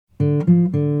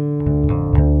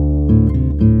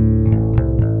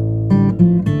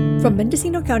From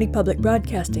Mendocino County Public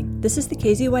Broadcasting, this is the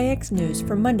KZYX News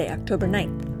for Monday, October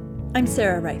 9th. I'm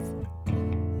Sarah Reith.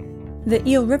 The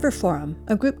Eel River Forum,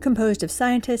 a group composed of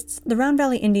scientists, the Round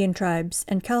Valley Indian tribes,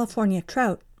 and California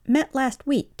trout, met last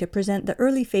week to present the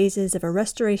early phases of a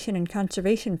restoration and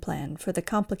conservation plan for the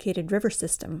complicated river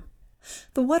system.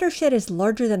 The watershed is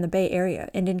larger than the Bay Area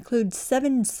and includes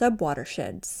 7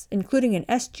 sub-watersheds, including an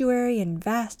estuary and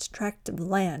vast tracts of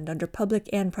land under public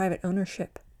and private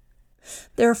ownership.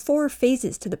 There are 4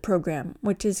 phases to the program,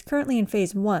 which is currently in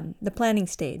Phase 1, the planning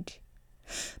stage.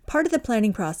 Part of the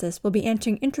planning process will be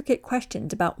answering intricate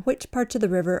questions about which parts of the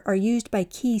river are used by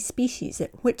key species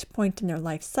at which point in their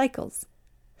life cycles.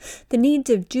 The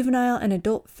needs of juvenile and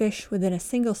adult fish within a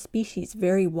single species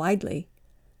vary widely.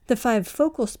 The 5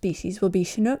 focal species will be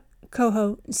Chinook,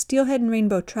 coho, steelhead and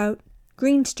rainbow trout,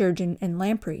 green sturgeon, and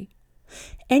lamprey.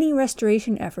 Any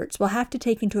restoration efforts will have to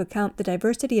take into account the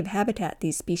diversity of habitat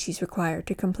these species require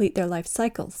to complete their life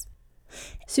cycles.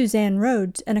 Suzanne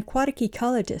Rhodes, an aquatic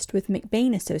ecologist with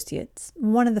McBain Associates,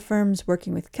 one of the firms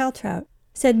working with caltrout,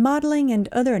 said modeling and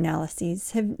other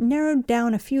analyses have narrowed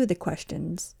down a few of the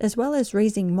questions, as well as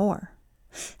raising more.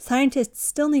 Scientists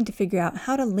still need to figure out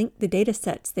how to link the data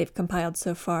sets they've compiled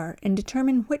so far and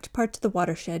determine which parts of the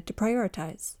watershed to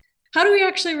prioritize. How do we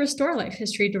actually restore life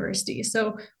history diversity?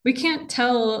 So we can't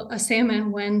tell a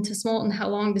salmon when to smolt and how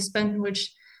long to spend in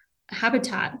which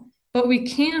habitat, but we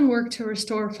can work to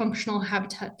restore functional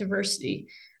habitat diversity.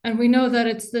 And we know that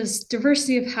it's this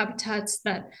diversity of habitats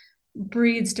that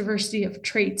breeds diversity of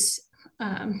traits.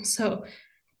 In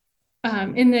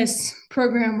this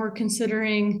program, we're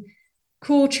considering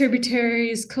cool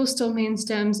tributaries, coastal main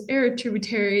stems, arid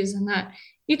tributaries, and that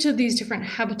each of these different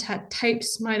habitat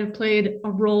types might have played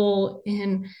a role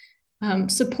in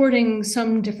supporting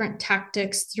some different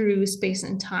tactics through space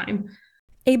and time.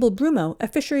 Abel Brumo, a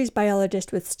fisheries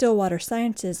biologist with Stillwater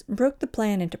Sciences, broke the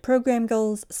plan into program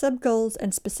goals, sub-goals,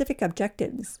 and specific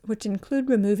objectives, which include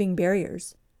removing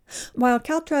barriers. While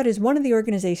Caltrout is one of the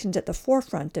organizations at the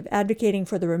forefront of advocating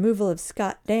for the removal of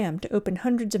Scott Dam to open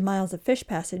hundreds of miles of fish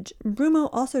passage, Brumo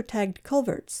also tagged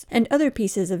culverts and other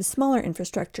pieces of smaller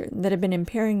infrastructure that have been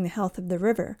impairing the health of the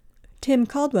river. Tim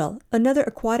Caldwell, another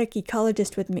aquatic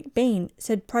ecologist with McBain,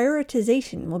 said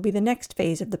prioritization will be the next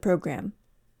phase of the program.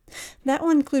 That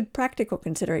will include practical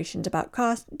considerations about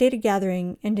cost, data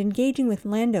gathering, and engaging with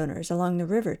landowners along the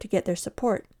river to get their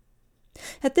support.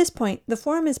 At this point, the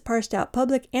forum has parsed out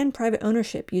public and private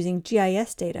ownership using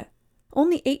GIS data.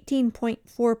 Only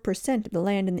 18.4% of the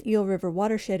land in the Eel River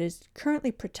watershed is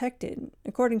currently protected,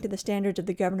 according to the standards of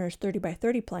the governor's 30 by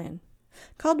 30 plan.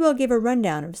 Caldwell gave a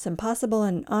rundown of some possible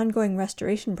and ongoing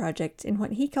restoration projects in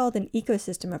what he called an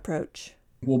ecosystem approach.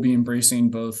 We'll be embracing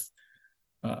both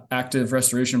active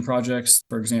restoration projects,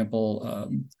 for example,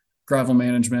 gravel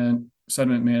management,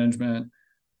 sediment management,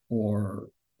 or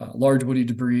large woody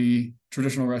debris,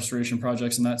 traditional restoration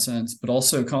projects in that sense, but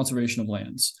also conservation of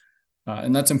lands.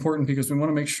 And that's important because we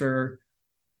want to make sure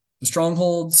the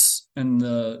strongholds and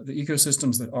the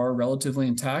ecosystems that are relatively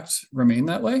intact remain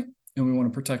that way, and we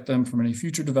want to protect them from any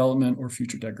future development or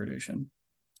future degradation.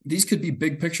 These could be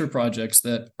big picture projects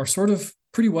that are sort of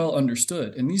pretty well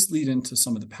understood, and these lead into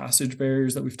some of the passage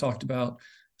barriers that we've talked about.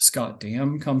 Scott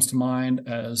Dam comes to mind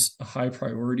as a high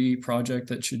priority project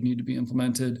that should need to be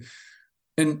implemented.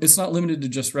 And it's not limited to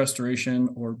just restoration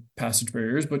or passage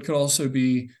barriers, but could also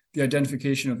be the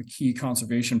identification of a key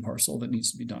conservation parcel that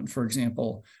needs to be done. For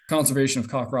example, conservation of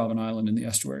Cock Robin Island in the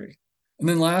estuary. And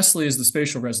then lastly is the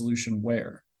spatial resolution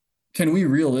where. Can we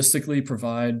realistically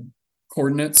provide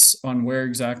coordinates on where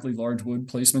exactly large wood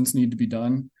placements need to be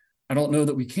done? I don't know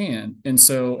that we can. And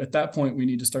so at that point, we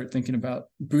need to start thinking about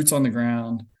boots on the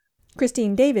ground.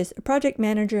 Christine Davis, a project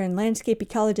manager and landscape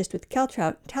ecologist with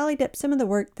Caltrout, tallied up some of the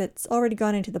work that's already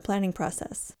gone into the planning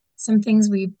process. Some things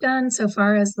we've done so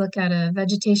far is look at a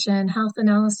vegetation health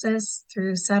analysis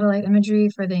through satellite imagery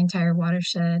for the entire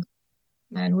watershed.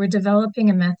 And we're developing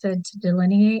a method to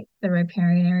delineate the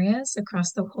riparian areas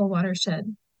across the whole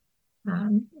watershed.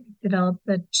 Develop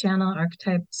the channel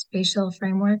archetype spatial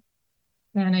framework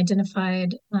and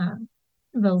identified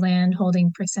the land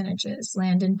holding percentages,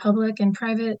 land in public and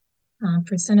private,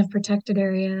 percent of protected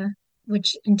area,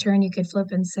 which in turn you could flip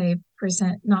and say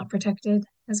percent not protected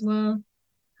as well.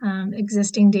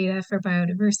 Existing data for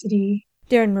biodiversity.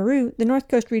 Darren Maru, the North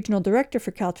Coast Regional Director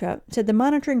for Caltrout, said the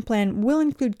monitoring plan will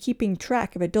include keeping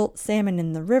track of adult salmon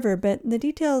in the river, but the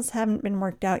details haven't been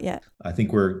worked out yet. I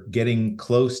think we're getting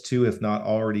close to, if not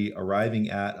already arriving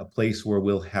at, a place where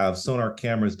we'll have sonar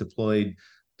cameras deployed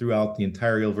throughout the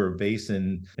entire Eel River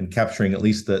Basin and capturing at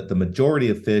least the majority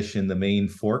of fish in the main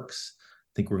forks.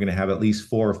 I think we're going to have at least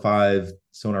 4 or 5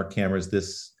 sonar cameras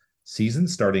this season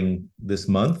starting this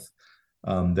month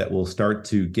that will start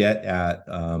to get at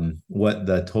what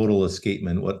the total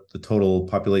escapement, what the total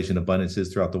population abundance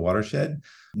is throughout the watershed.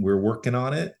 We're working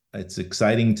on it. It's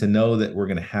exciting to know that we're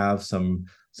going to have some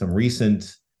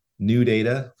recent new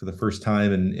data for the first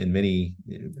time in many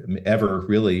ever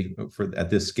really at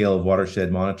this scale of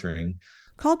watershed monitoring.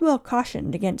 Caldwell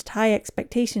cautioned against high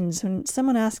expectations when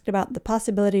someone asked about the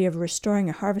possibility of restoring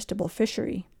a harvestable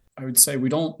fishery. I would say we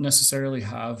don't necessarily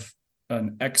have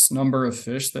an X number of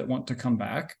fish that want to come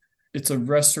back. It's a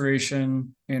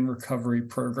restoration and recovery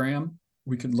program.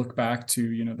 We could look back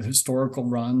to, the historical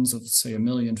runs of, say, 1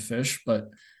 million fish, but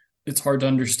it's hard to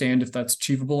understand if that's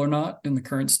achievable or not in the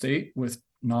current state with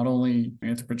not only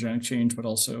anthropogenic change, but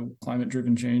also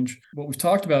climate-driven change. What we've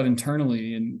talked about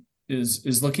internally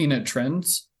is looking at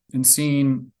trends and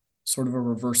seeing sort of a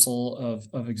reversal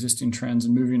of existing trends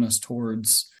and moving us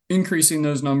towards increasing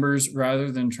those numbers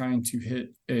rather than trying to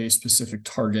hit a specific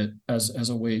target as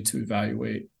a way to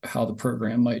evaluate how the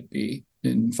program might be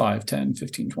in 5, 10,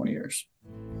 15, 20 years.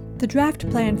 The draft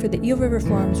plan for the Eel River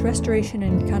Forum's restoration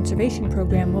and conservation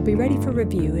program will be ready for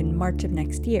review in March of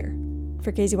next year.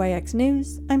 For KZYX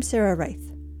News, I'm Sarah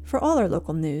Reith. For all our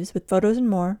local news with photos and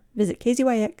more, visit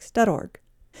kzyx.org.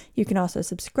 You can also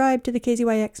subscribe to the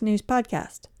KZYX News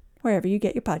podcast, wherever you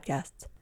get your podcasts.